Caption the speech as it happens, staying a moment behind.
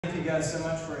thank you guys so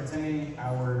much for attending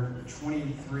our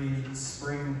 23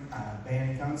 spring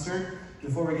band concert.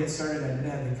 Before we get started, I did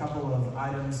have a couple of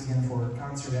items again for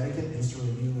concert etiquette, just to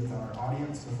review with our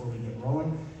audience before we get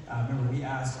rolling. Remember, we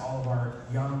asked all of our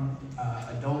young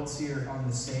adults here on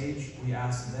the stage, we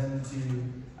asked them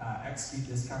to execute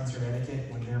this concert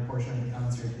etiquette when their portion of the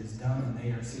concert is done and they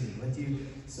are seated with you.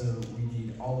 So we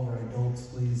need all of our adults,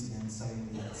 please, again, setting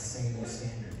the same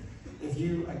standard. If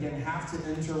you, again, have to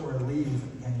enter or leave,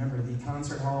 again, remember the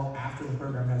concert hall after the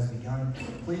program has begun,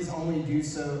 please only do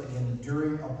so, again,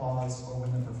 during applause or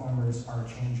when the performers are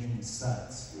changing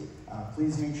sets.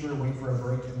 Please make sure to wait for a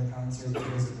break in the concert to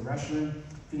visit the restroom.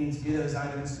 If you need to do those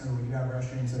items, remember we do have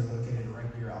restrooms that are located right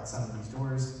here outside of these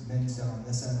doors. Men's down on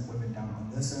this end, women down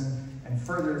on this end. And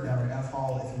further down at F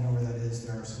Hall, if you know where that is,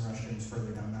 there are some restrooms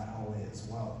further down that hallway as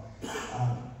well.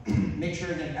 Make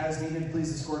sure, again, as needed,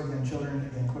 please escort, again,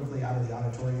 children, again, quickly out of the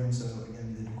auditorium so,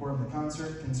 again, the decorum of the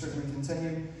concert can certainly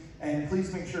continue. And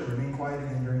please make sure, remain quiet,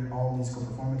 again, during all musical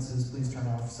performances. Please turn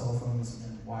off cell phones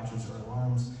and watches or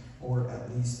alarms, or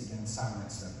at least, again,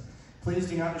 silence them. Please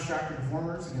do not distract the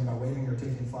performers, again, by waving or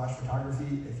taking flash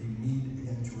photography. If you need,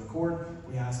 again, to record,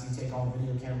 we ask you take all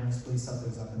video cameras. Please set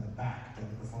those up in the back of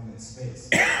the performance space.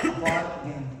 Applaud,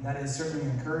 again, that is certainly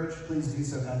encouraged. Please do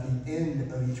so at the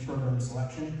end of each program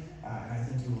selection, and I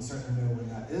think you will certainly know when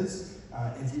that is.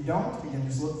 If you don't, again,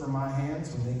 just look for my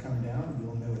hands. When they come down,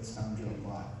 you'll know it's time to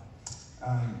applaud.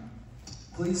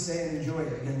 Please stay and enjoy,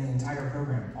 again, the entire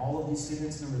program. All of these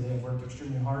students, remember, they have worked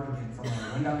extremely hard, again, from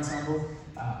our wind ensemble,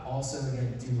 also,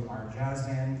 again, to our jazz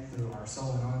band, through our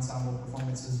solo and ensemble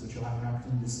performances, which you'll have an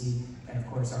opportunity to see, and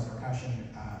of course, our percussion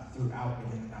throughout,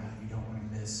 again, the night. You don't want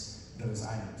to miss those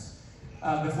items.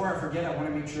 Before I forget, I want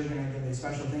to make sure that I give a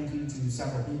special thank you to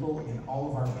several people, again, all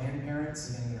of our band parents,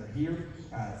 again, that are here.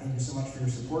 Thank you so much for your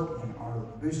support. And our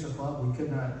Booster Club, we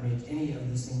could not make any of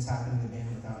these things happen in the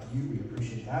band without you. We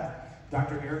appreciate that.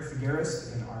 Dr. Eric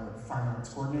Figueres, again, our Fine Arts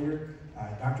Coordinator.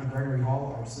 Dr. Gregory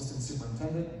Hall, our Assistant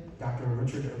Superintendent. Dr.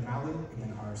 Richard O'Malley,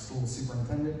 again, our School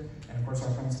Superintendent. And of course,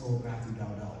 our Principal, Matthew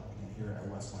Dowdell, again, here at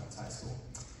West Florence High School.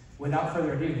 Without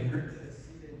further ado, the group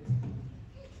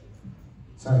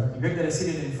that is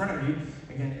seated in front of you,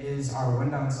 again, is our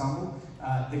wind ensemble.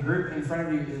 The group in front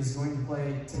of you is going to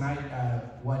play tonight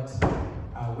what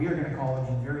we are going to call,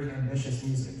 again, very ambitious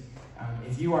music.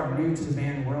 If you are new to the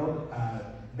band world,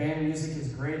 band music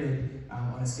is graded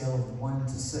on a scale of 1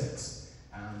 to 6.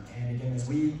 And again, as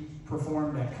we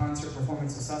performed at concert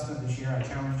performance assessment this year, I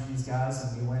challenged these guys,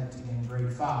 and we went in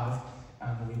grade 5.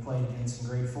 We played against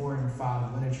grade 4 and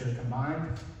 5 literature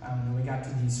combined. Then we got to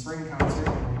the spring concert,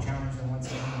 and we challenged them once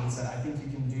again, and we said, I think you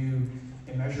can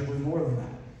do immeasurably more than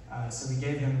that. So we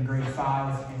gave them grade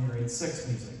 5 and grade 6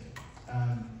 music.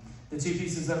 The two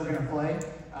pieces that we're going to play,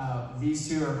 these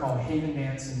two are called Haven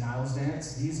Dance and Niles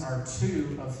Dance. These are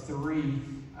 2 of 3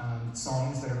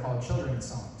 songs that are called children's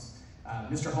songs.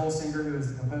 Mr. Holsinger, who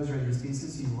is the composer of these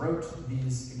pieces, he wrote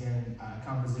these, again,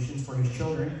 compositions for his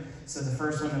children. So the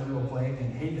first one that we will play,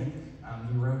 again, Haven,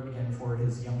 he wrote, again, for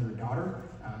his younger daughter.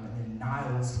 And then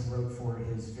Niles, he wrote for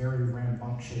his very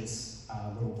rambunctious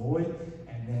little boy.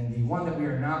 And then the one that we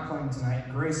are not playing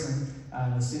tonight, Grayson,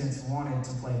 the students wanted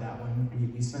to play that one.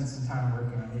 We spent some time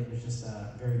working on it. It was just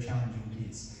a very challenging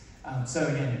piece. So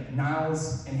again,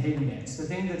 Niles and Haven Dance. The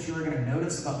thing that you are going to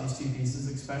notice about these two pieces,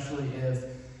 especially if,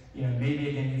 you know, maybe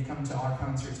again you've come to our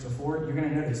concerts before, you're going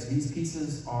to notice these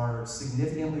pieces are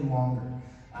significantly longer.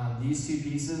 These two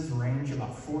pieces range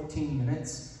about 14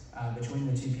 minutes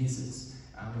between the two pieces,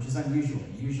 which is unusual.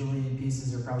 Usually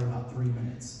pieces are probably about 3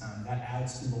 minutes. That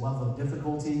adds to the level of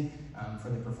difficulty for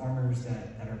the performers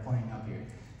that are playing up here.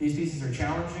 These pieces are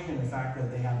challenging in the fact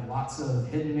that they have lots of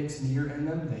hidden mixed meter in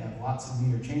them, they have lots of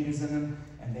meter changes in them,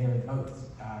 and they are both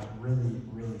really,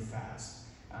 really fast.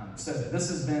 So this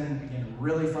has been, again,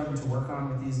 really fun to work on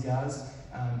with these guys.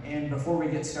 And before we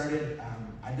get started,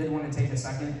 I did want to take a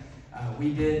second.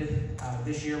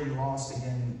 This year we lost,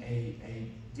 again,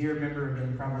 a dear member,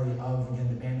 again, probably of, again,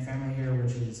 the band family here,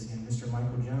 which is, again, Mr.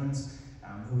 Michael Jones,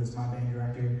 who is my band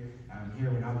director here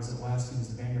when I was at West. He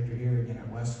was the band director here, again,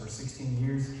 at West for 16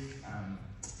 years.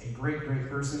 A great, great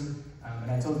person.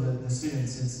 And I told the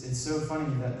students, it's so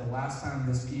funny that the last time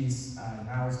this piece,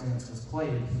 Niles Dance, was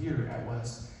played here at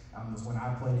West was when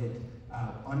I played it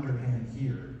under him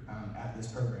here at this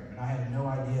program. And I had no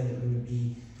idea that we would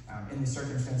be in the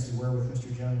circumstance we were with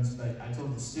Mr. Jones, but I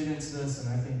told the students this,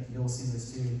 and I think you'll see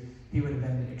this too. He would have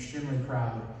been extremely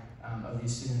proud of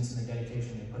these students and the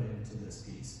dedication they put into this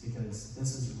piece, because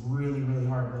this is really, really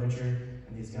hard literature,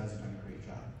 and these guys have done a great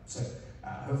job. So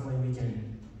hopefully we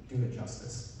can do it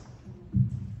justice.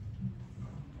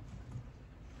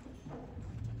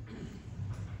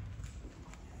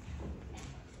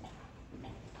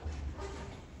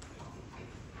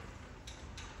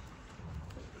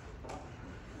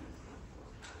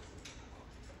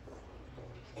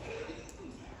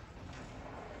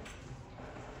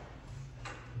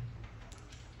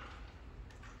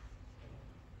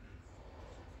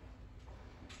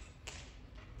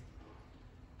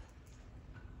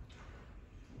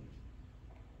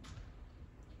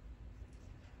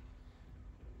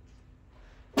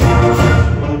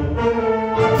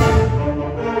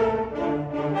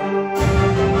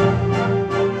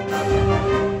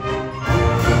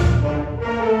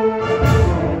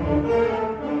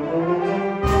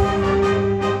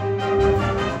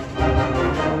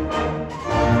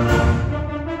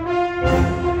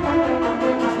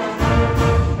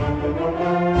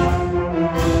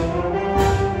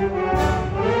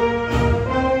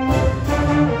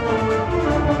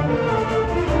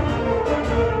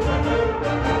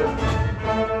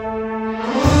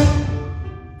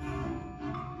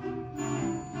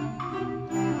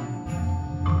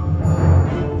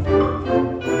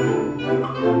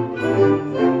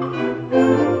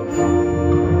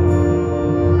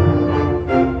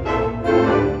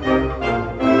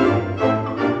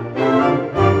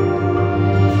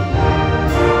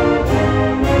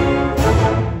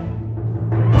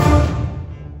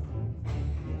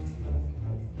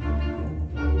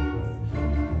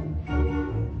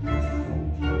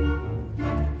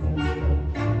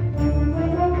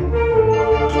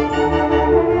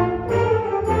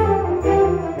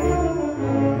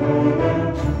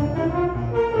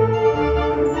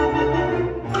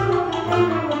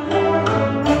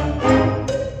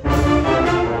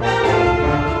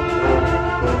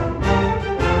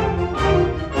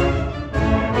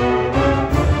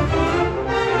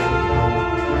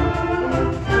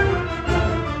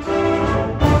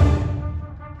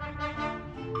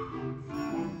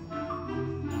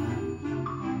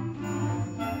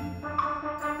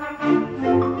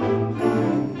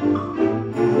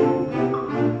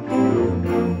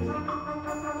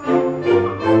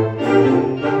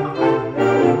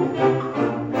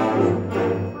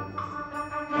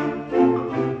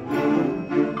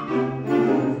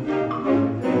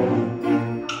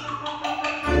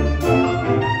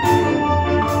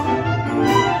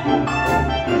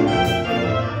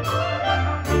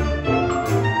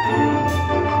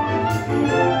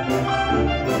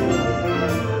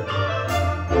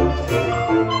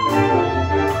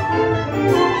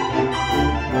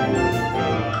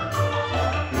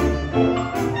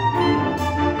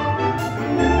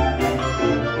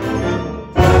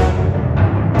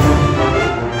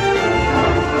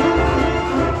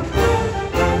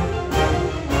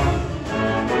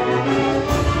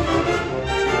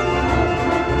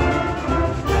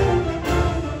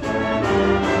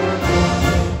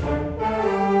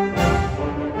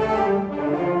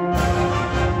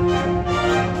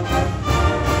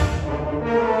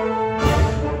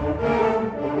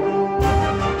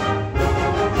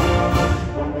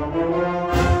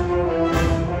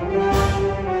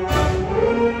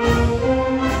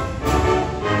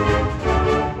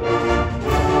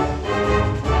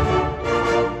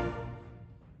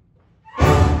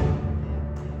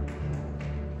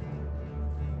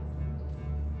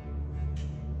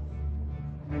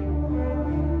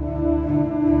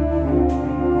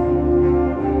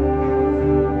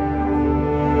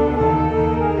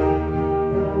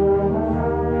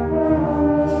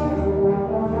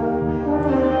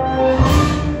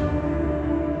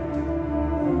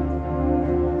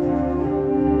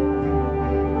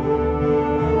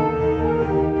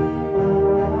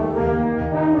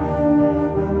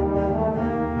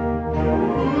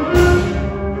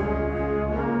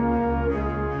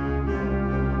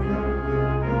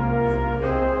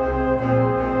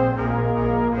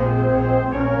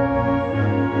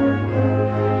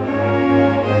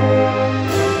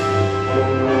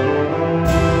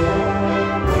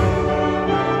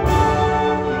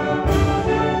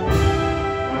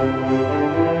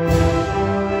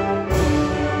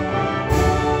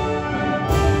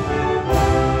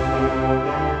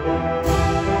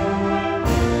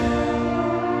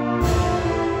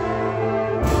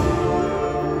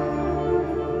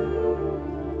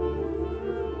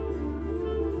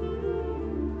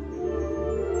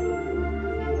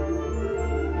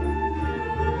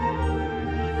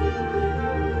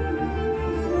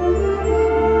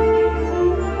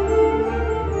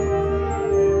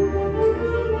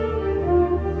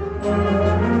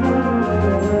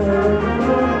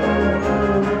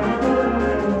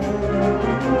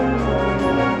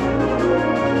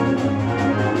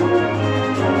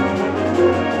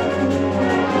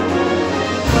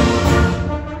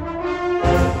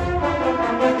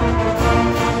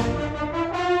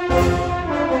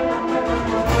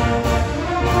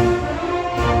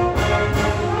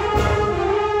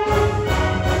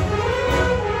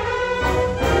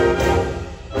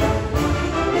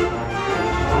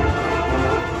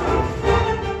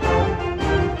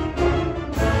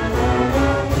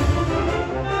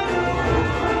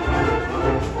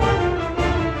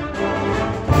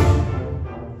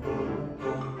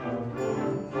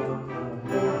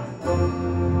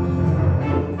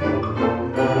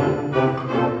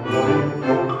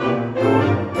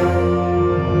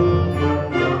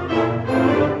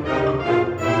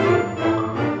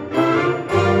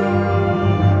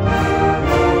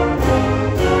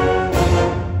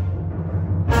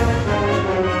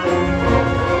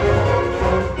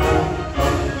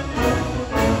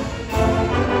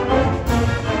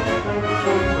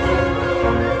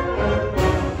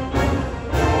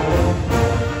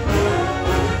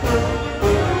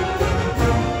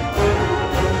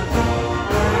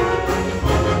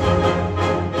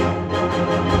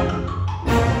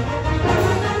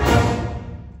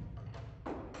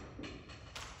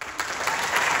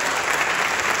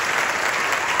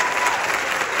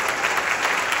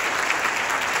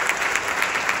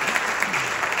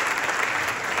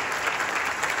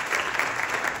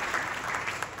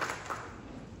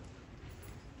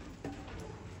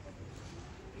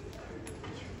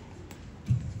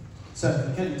 So if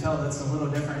you couldn't tell, that's a little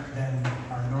different than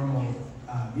our normal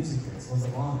music here. It's a little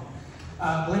bit longer.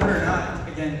 Believe it or not,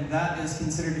 again, that is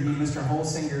considered to be Mr.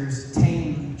 Holsinger's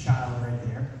tame child right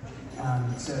there.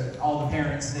 So all the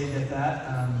parents, they get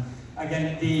that.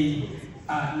 Again, the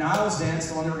Niles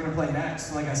dance, the one that we're going to play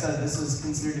next, like I said, this is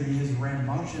considered to be his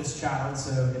rambunctious child,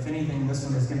 so if anything, this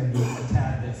one is going to be a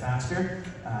tad bit faster.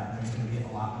 There's going to be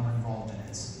a lot more involved in it.